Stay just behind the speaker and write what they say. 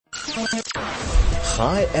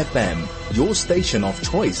High FM, your station of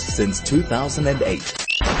choice since 2008.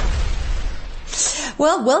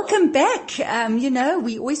 Well, welcome back.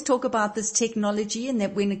 We always talk about this technology and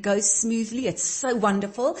that when it goes smoothly, it's so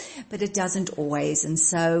wonderful, but it doesn't always. And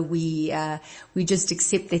so we just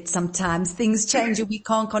accept that sometimes things change and we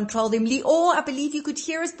can't control them. Lior, I believe you could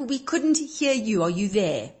hear us, but we couldn't hear you. Are you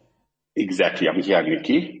there? Exactly. I'm here,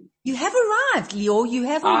 Nikki. You have arrived, Lior. You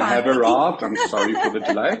have arrived. I have arrived. I'm sorry for the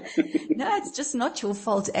delay. No, it's just not your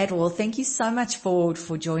fault at all. Thank you so much for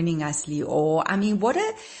joining us, Lior. I mean, what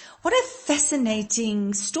a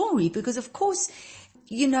fascinating story, because of course,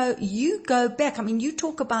 you go back. I mean, you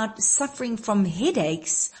talk about suffering from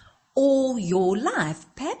headaches all your life.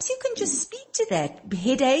 Perhaps you can just speak to that.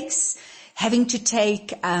 Headaches, having to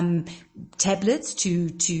take tablets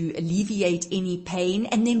to alleviate any pain,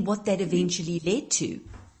 and then what that eventually led to.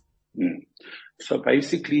 So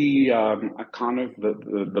basically,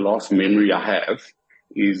 the last memory I have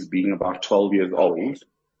is being about 12 years old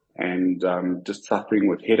and just suffering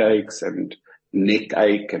with headaches and neck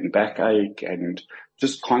ache and back ache and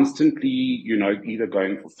just constantly, either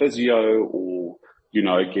going for physio or,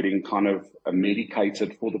 getting kind of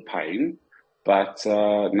medicated for the pain. But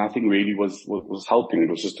nothing really was helping. It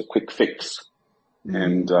was just a quick fix.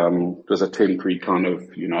 And it was a temporary kind of,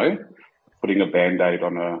 putting a Band-Aid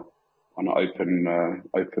on an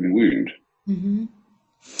open wound. Mm-hmm.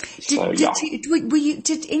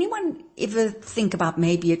 Did anyone ever think about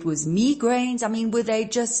maybe it was migraines? I mean, were they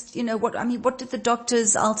just, what did the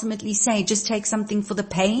doctors ultimately say? Just take something for the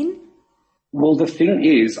pain? Well, the thing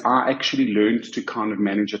is, I actually learned to kind of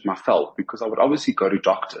manage it myself, because I would obviously go to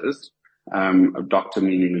doctors, a doctor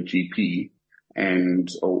meaning a GP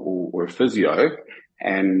or a physio,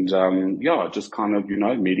 and just kind of,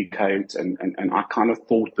 medicate and I kind of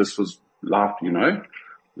thought this was life,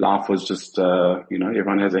 Life was just,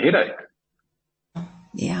 everyone has a headache.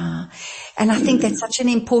 Yeah. And I think that's such an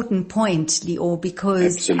important point, Lior,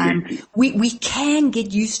 because we can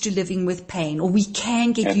get used to living with pain, or we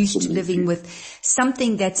can get used to living with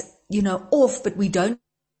something that's, off, but we don't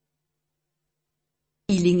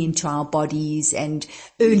healing into our bodies and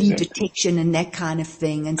early detection and that kind of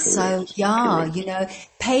thing. And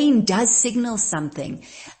pain does signal something.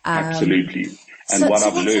 Absolutely. And what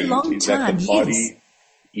I've learned is that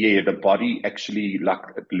the body actually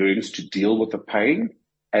learns to deal with the pain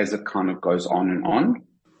as it kind of goes on and on.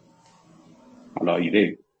 Hello, are you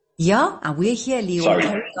there? Yeah, we're here, Lior.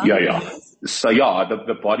 Sorry. Yeah. So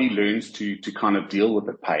the body learns to kind of deal with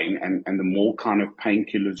the pain, and the more kind of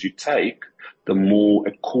painkillers you take, the more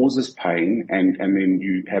it causes pain, and then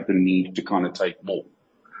you have the need to kind of take more.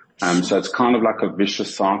 So it's kind of like a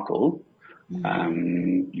vicious cycle,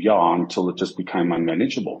 until it just became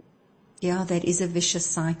unmanageable. Yeah, that is a vicious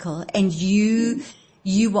cycle. And you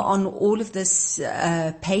were on all of this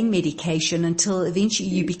pain medication until eventually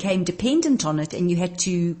you became dependent on it and you had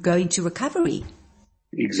to go into recovery.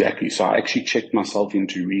 Exactly. So I actually checked myself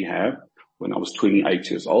into rehab when I was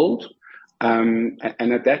 28 years old. And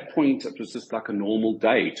at that point, it was just like a normal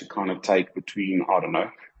day to kind of take between,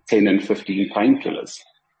 10 and 15 painkillers.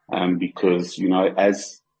 Because,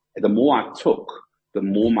 as the more I took, the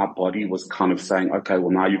more my body was kind of saying, okay,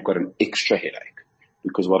 well, now you've got an extra headache.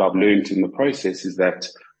 Because what I've learned in the process is that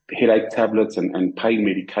headache tablets and pain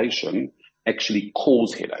medication actually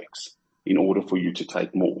cause headaches in order for you to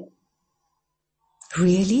take more.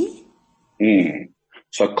 Really?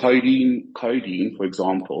 So codeine, for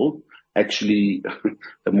example, actually,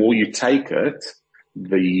 the more you take it,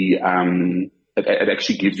 it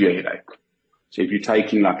actually gives you a headache. So if you're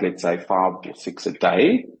taking let's say 5 or 6 a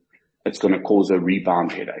day, it's going to cause a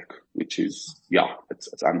rebound headache, which is,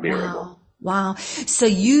 it's unbearable. Wow. So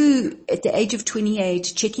you, at the age of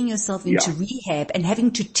 28, checking yourself into rehab and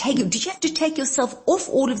having to did you have to take yourself off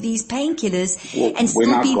all of these painkillers and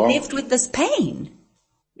still be left with this pain?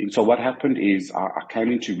 So what happened is I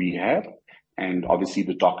came into rehab, and obviously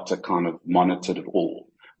the doctor kind of monitored it all.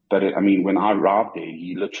 But when I arrived there,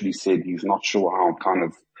 he literally said he's not sure how I'm kind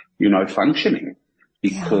of, functioning,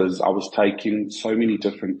 because I was taking so many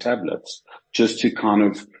different tablets just to kind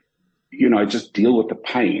of, just deal with the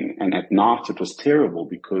pain. And at night it was terrible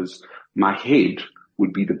because my head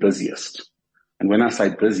would be the busiest. And when I say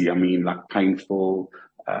busy, I mean like painful,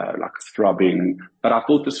 like throbbing, but I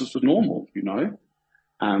thought this was normal,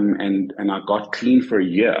 and I got clean for a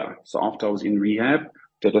year. So after I was in rehab,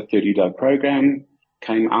 did a 30-day program,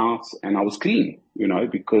 came out, and I was clean,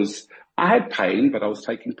 because I had pain, but I was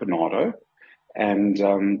taking Panado. And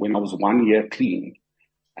when I was 1 year clean,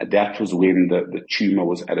 that was when the tumor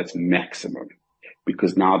was at its maximum,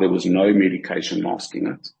 because now there was no medication masking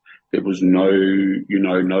it. There was no,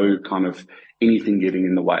 no kind of anything getting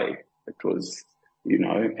in the way. It was,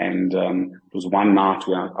 and it was one night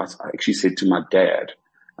where I actually said to my dad,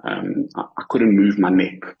 I couldn't move my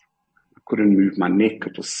neck.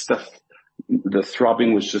 It was stiff. The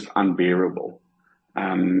throbbing was just unbearable.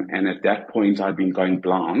 And at that point I'd been going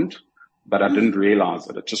blind, but I didn't realize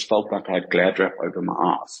it. It just felt like I had glad wrap over my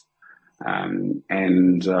eyes.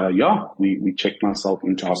 We checked myself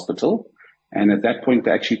into hospital. And at that point,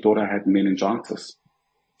 they actually thought I had meningitis.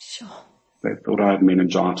 Sure. They thought I had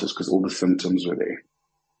meningitis because all the symptoms were there.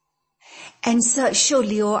 And so, sure,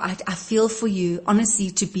 Lior, I feel for you, honestly,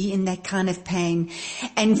 to be in that kind of pain.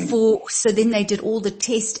 And so then they did all the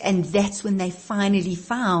tests, and that's when they finally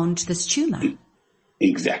found this tumor.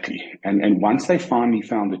 Exactly. And once they finally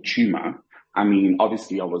found the tumor, I mean,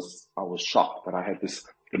 obviously I was shocked, but I had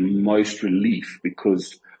the most relief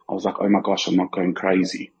because I was like, oh my gosh, I'm not going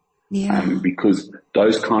crazy. Yeah. Because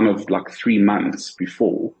those kind of like 3 months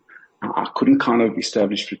before, I couldn't kind of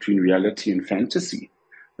establish between reality and fantasy.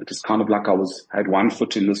 It was kind of like I had one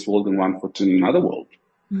foot in this world and one foot in another world.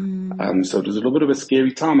 So it was a little bit of a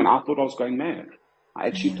scary time, and I thought I was going mad. I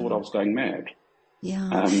actually thought I was going mad.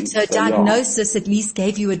 Yeah. So diagnosis at least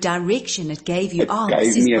gave you a direction. It gave you,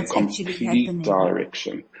 this is what's actually happening.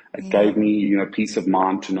 Direction. It gave me, peace of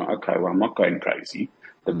mind to know, okay, well, I'm not going crazy.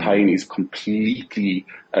 The pain is completely,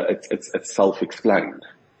 it's self-explained.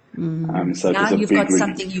 So now you've got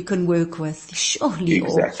something you can work with. Surely.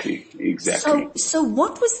 Exactly. So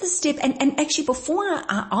what was the step? And actually before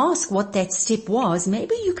I ask what that step was,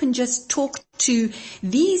 maybe you can just talk to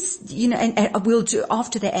these, and we'll do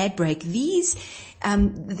after the ad break, these,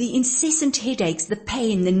 the incessant headaches, the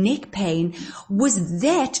pain, the neck pain, was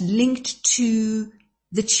that linked to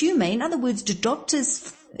the tumor? In other words, do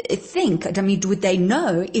doctors think, would they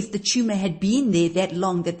know if the tumor had been there that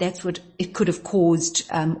long that's what it could have caused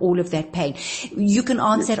all of that pain? You can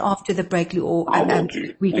answer that after the break, or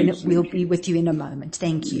we'll be with you in a moment.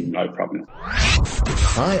 Thank you. No problem.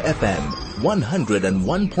 High FM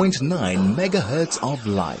 101.9 megahertz of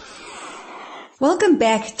life. Welcome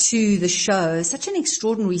back to the show. Such an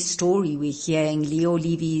extraordinary story we're hearing. Lior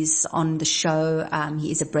Levy is on the show. He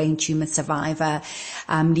is a brain tumor survivor.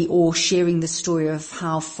 Lior sharing the story of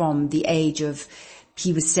how from the age of,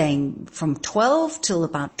 he was saying from 12 till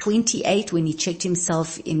about 28 when he checked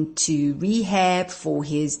himself into rehab for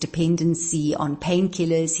his dependency on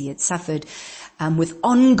painkillers. He had suffered with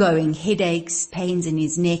ongoing headaches, pains in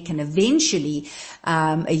his neck, and eventually,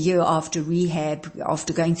 a year after rehab,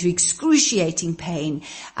 after going through excruciating pain,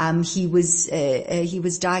 he was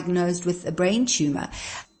diagnosed with a brain tumor.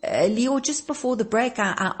 Lior, just before the break,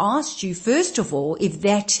 I asked you, first of all, if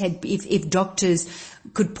doctors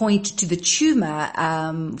could point to the tumor,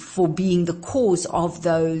 for being the cause of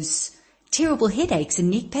those terrible headaches and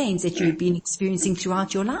neck pains that you've been experiencing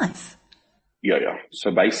throughout your life. Yeah.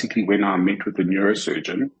 So basically when I met with the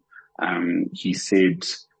neurosurgeon, he said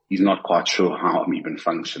he's not quite sure how I'm even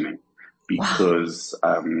functioning because,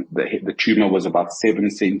 the tumor was about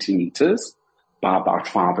 7 centimeters by about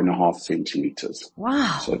 5.5 centimeters.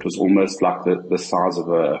 Wow. So it was almost like the size of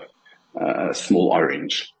a small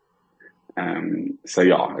orange.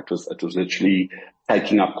 It was literally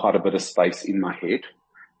taking up quite a bit of space in my head.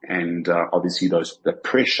 And, obviously the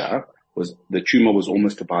pressure the tumor was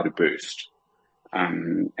almost about to burst.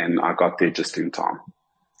 And I got there just in time.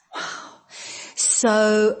 Wow.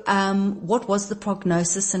 So, what was the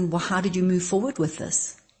prognosis and how did you move forward with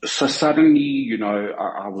this? So suddenly,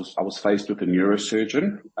 I was faced with a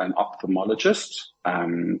neurosurgeon, an ophthalmologist,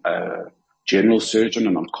 a general surgeon,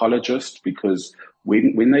 an oncologist, because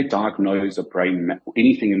when they diagnose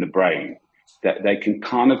anything in the brain, that they can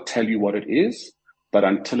kind of tell you what it is, but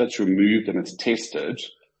until it's removed and it's tested,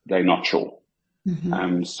 they're not sure.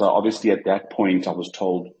 Mm-hmm. So obviously at that point I was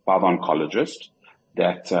told by the oncologist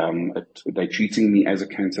that they're treating me as a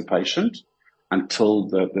cancer patient until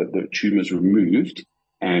the tumor is removed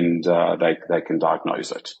and they can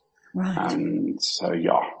diagnose it. Right. It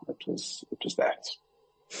was that.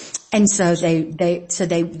 And so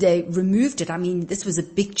they removed it. I mean, this was a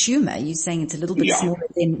big tumor. You're saying it's a little bit smaller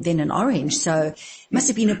than an orange. So it must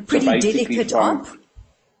have been a pretty delicate op.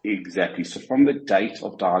 Exactly. So from the date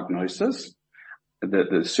of diagnosis,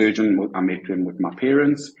 the surgeon, I met him with my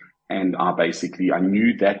parents, and I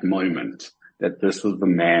knew that moment that this was the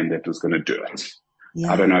man that was going to do it.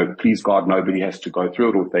 Yeah. I don't know, please God, nobody has to go through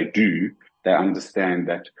it, or if they do, they understand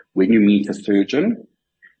that when you meet a surgeon,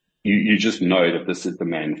 you just know that this is the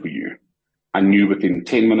man for you. I knew within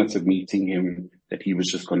 10 minutes of meeting him that he was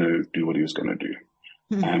just going to do what he was going to do.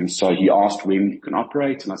 Mm-hmm. So he asked when he can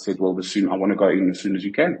operate, and I said, well, I want to go in as soon as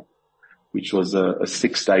you can. which was a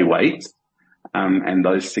 6-day wait. And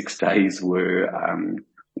those 6 days were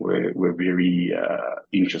very,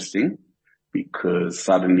 interesting, because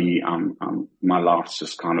suddenly, my life's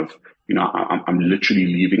just kind of, I'm literally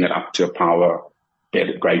leaving it up to a power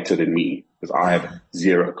better, greater than me, because I have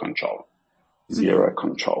zero control.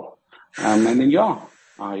 And then,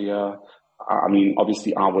 I mean,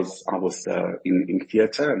 obviously I was in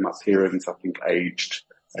theater, and my parents, I think, aged,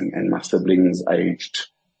 and my siblings aged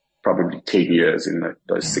probably 10 years in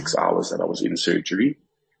those 6 hours that I was in surgery.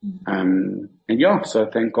 So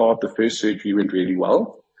thank God the first surgery went really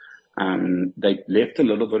well. They left a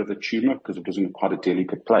little bit of the tumor because it was in quite a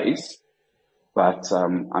delicate place. But,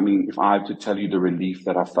 I mean, if I had to tell you the relief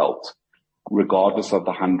that I felt, regardless of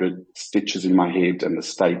the 100 stitches in my head and the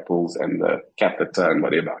staples and the catheter and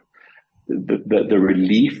whatever, the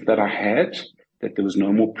relief that I had, that there was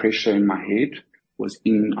no more pressure in my head, was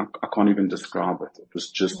I can't even describe it. It was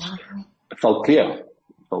just, it felt clear.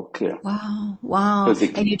 Wow.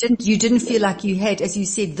 Physically. And you didn't feel like you had, as you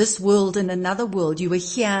said, this world and another world. You were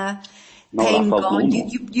here, pain gone.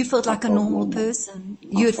 You felt like a normal person.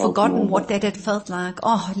 You had forgotten what that had felt like.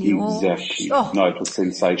 Oh, Lior. Exactly. No, it was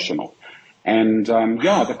sensational. And,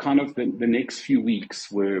 the next few weeks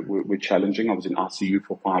were challenging. I was in ICU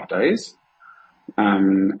for 5 days.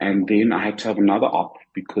 And then I had to have another op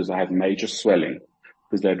because I had major swelling,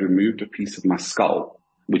 because they had removed a piece of my skull,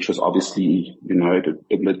 which was obviously,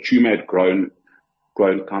 the tumor had grown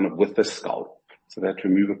kind of with the skull. So they had to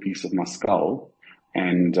remove a piece of my skull,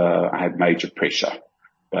 and, I had major pressure.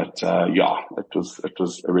 But, it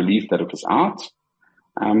was a relief that it was out.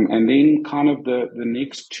 And then kind of the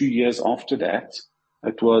next 2 years after that,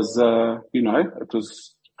 it was, I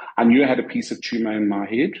knew I had a piece of tumor in my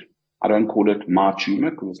head. I don't call it my tumor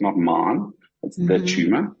because it's not mine. It's the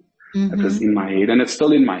tumor. It was in my head, and it's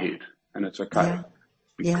still in my head, and it's okay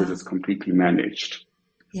because it's completely managed.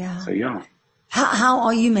 Yeah. So yeah. How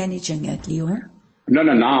are you managing it, Lior? No,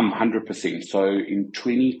 now I'm 100%. So in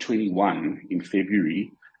 2021, in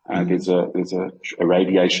February, there's a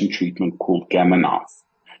radiation treatment called gamma knife,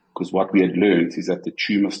 because what we had learned is that the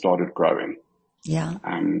tumor started growing. Yeah.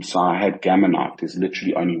 So I had gamma knife. There's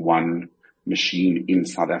literally only one machine in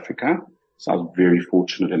South Africa. So I was very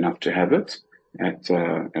fortunate enough to have it at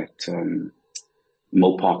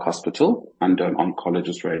Mill Park Hospital under an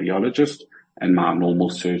oncologist radiologist and my normal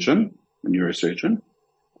surgeon, a neurosurgeon.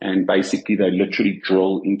 And basically they literally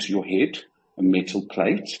drill into your head a metal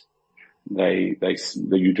plate. You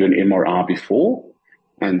do an MRI before,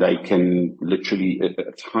 and they can literally,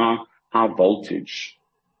 it's high voltage,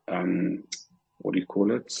 what do you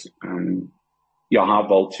call it? High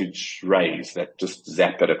voltage rays that just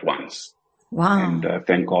zap it at once. Wow. And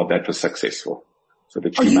thank God that was successful. So the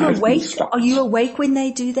Are tumor you has been awake? stopped. Are you awake when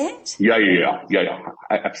they do that? Yeah.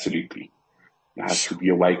 Absolutely. I have to be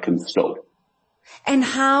awake and still. And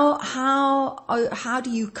how do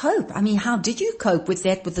you cope? I mean, how did you cope with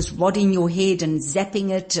that, with this rod in your head and zapping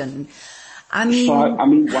it? And how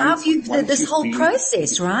have you, this whole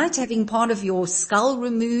process, right? Having part of your skull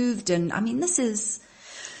removed, and I mean, these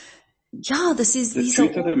are all big things.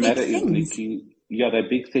 Nikki, they're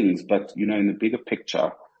big things, but in the bigger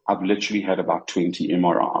picture, I've literally had about 20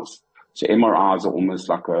 MRIs. So MRIs are almost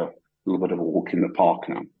like a little bit of a walk in the park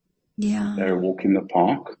now. Yeah. They're a walk in the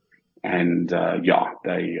park. And, they're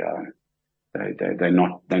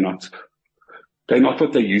not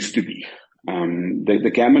what they used to be.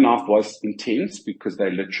 The gamma knife was intense because they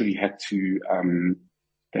literally had to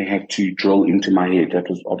drill into my head. That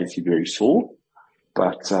was obviously very sore,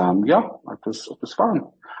 but, it was fun.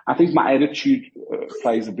 I think my attitude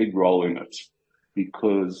plays a big role in it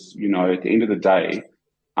because, at the end of the day,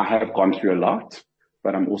 I have gone through a lot,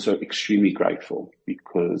 but I'm also extremely grateful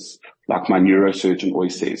because, like my neurosurgeon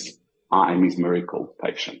always says, I am his miracle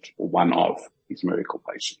patient, or one of his miracle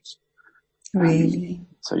patients. Really?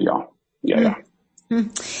 So yeah.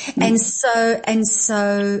 And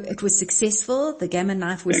so it was successful. The gamma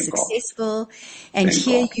knife was successful. And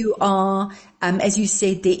here you are. As you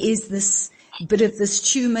said, there is this bit of this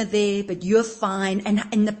tumor there, but you're fine.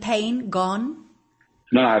 And the pain gone?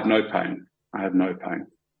 No, I have no pain. I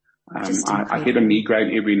get a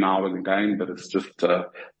migraine every now and again, but it's just,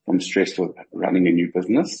 from stress with running a new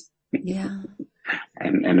business. Yeah.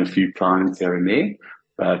 and a few clients here and there.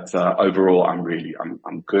 But, overall, I'm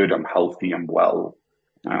good. I'm healthy. I'm well.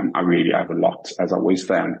 I really have a lot. As I always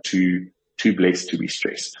say, I'm too blessed to be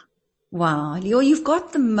stressed. Wow. Lior, you've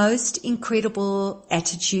got the most incredible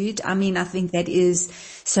attitude. I mean, I think that is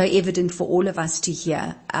so evident for all of us to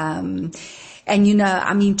hear. And,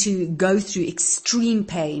 I mean, to go through extreme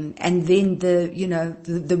pain and then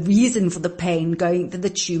the reason for the pain going to the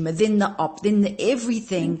tumor, then the then the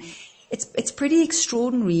everything. It's pretty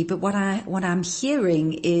extraordinary. But what I'm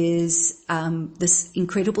hearing is, this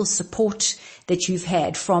incredible support that you've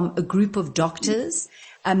had from a group of doctors,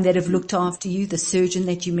 that have looked after you, the surgeon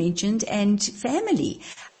that you mentioned, and family.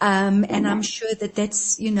 And I'm sure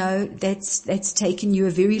that's taken you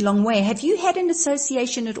a very long way. Have you had an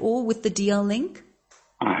association at all with the DL Link?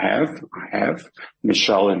 I have.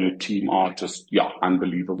 Michelle and her team are just,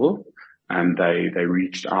 unbelievable. And they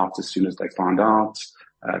reached out as soon as they found out.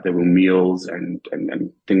 There were meals and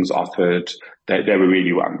things offered. They were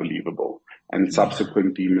really unbelievable. And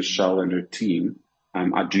subsequently, Michelle and her team,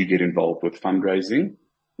 I do get involved with fundraising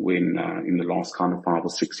when, in the last kind of 5 or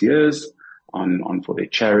 6 years on for their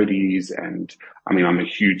charities. And I mean, I'm a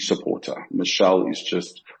huge supporter. Michelle is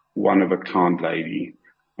just one of a kind lady.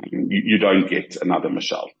 You don't get another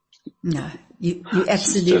Michelle. No, you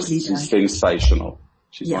absolutely don't. She's sensational.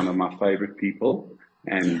 She's one of my favorite people.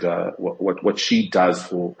 And, what she does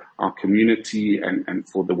for our community and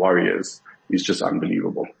for the warriors is just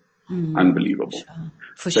unbelievable. Unbelievable.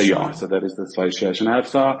 For sure. So that is the association I have.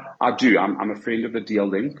 So I do. I'm a friend of the DL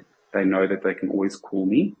Link. They know that they can always call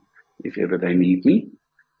me if ever they need me.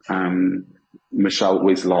 Michelle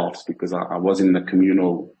always laughs because I was in the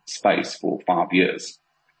communal space for 5 years.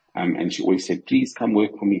 And she always said, please come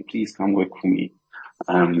work for me. Please come work for me.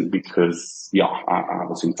 Because I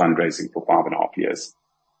was in fundraising for 5.5 years,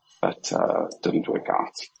 but, didn't work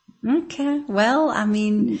out. Okay. Well, I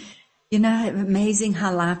mean, amazing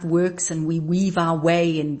how life works, and we weave our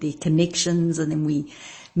way and the connections, and then we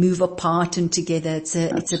move apart and together. It's a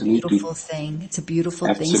beautiful thing. It's a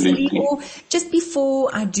beautiful thing. So, Lior, just before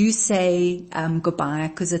I do say, goodbye,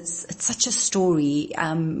 because it's such a story.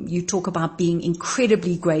 You talk about being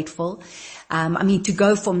incredibly grateful. I mean, to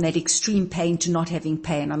go from that extreme pain to not having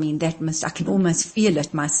pain, I mean, I can almost feel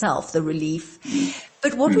it myself, the relief.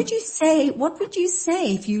 But what would you say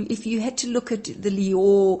if you had to look at the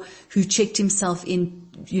Lior who checked himself in,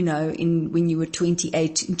 when you were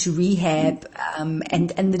 28 into rehab, and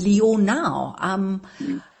the Lior now,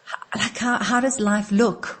 how does life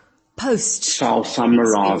look post? So I'll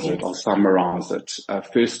summarize it.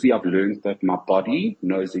 Firstly, I've learned that my body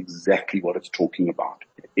knows exactly what it's talking about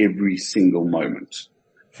every single moment.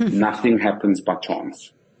 Nothing happens by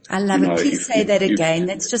chance. I love it. Please say that again.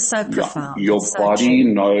 That's just so profound. Your body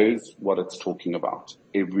knows what it's talking about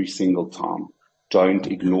every single time. Don't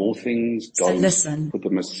ignore things. Don't put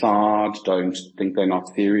them aside. Don't think they're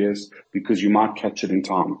not serious, because you might catch it in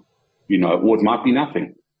time, or it might be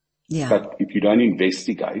nothing. Yeah. But if you don't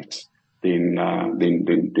investigate, then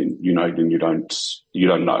you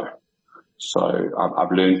don't know. So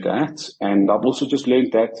I've learned that. And I've also just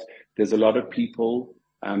learned that there's a lot of people,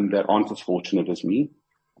 that aren't as fortunate as me,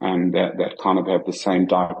 and that kind of have the same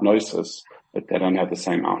diagnosis, but they don't have the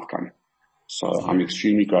same outcome. So I'm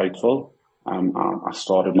extremely grateful. I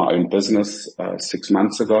started my own business, 6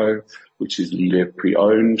 months ago, which is Lior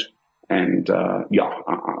pre-owned. And,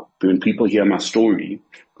 when people hear my story,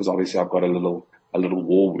 because obviously I've got a little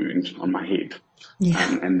war wound on my head.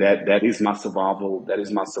 Yeah. And that is my survival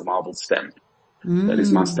stamp. That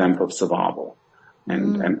is my stamp of survival.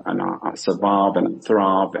 And I survive and I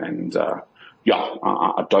thrive, and,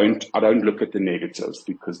 I don't look at the negatives,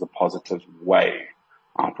 because the positives way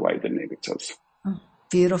outweigh the negatives.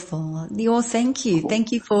 Beautiful. Lior, thank you. Cool.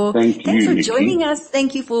 Thank you for joining us.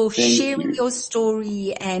 Thank you for sharing your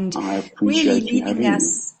story and really leading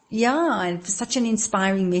us. Yeah, and for such an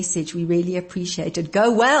inspiring message. We really appreciate it.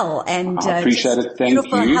 Go well, and I appreciate it. Thank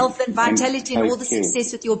beautiful you. health and vitality and all the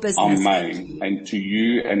success with your business. Amen. And to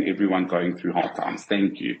you and everyone going through hard times.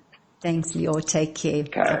 Thank you. Thanks, Lior. Take care.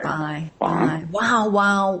 Okay. Bye. Bye.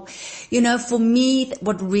 Wow. For me,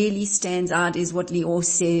 what really stands out is what Lior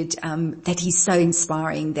said, that he's so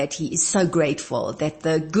inspiring, that he is so grateful, that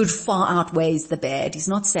the good far outweighs the bad. He's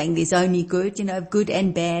not saying there's only good, good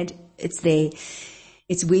and bad. It's there.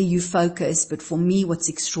 It's where you focus. But for me, what's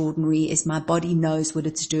extraordinary is my body knows what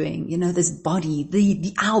it's doing. This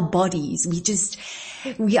body, our bodies,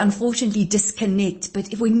 we unfortunately disconnect.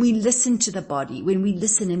 But when we listen to the body, when we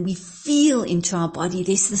listen and we feel into our body,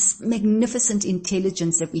 there's this magnificent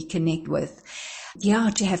intelligence that we connect with. Yeah,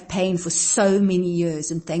 to have pain for so many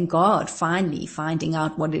years, and thank God finally finding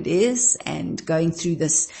out what it is and going through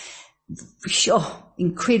this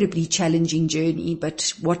incredibly challenging journey,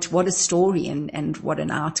 but what a story and what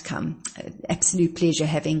an outcome. Absolute pleasure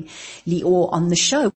having Lior on the show.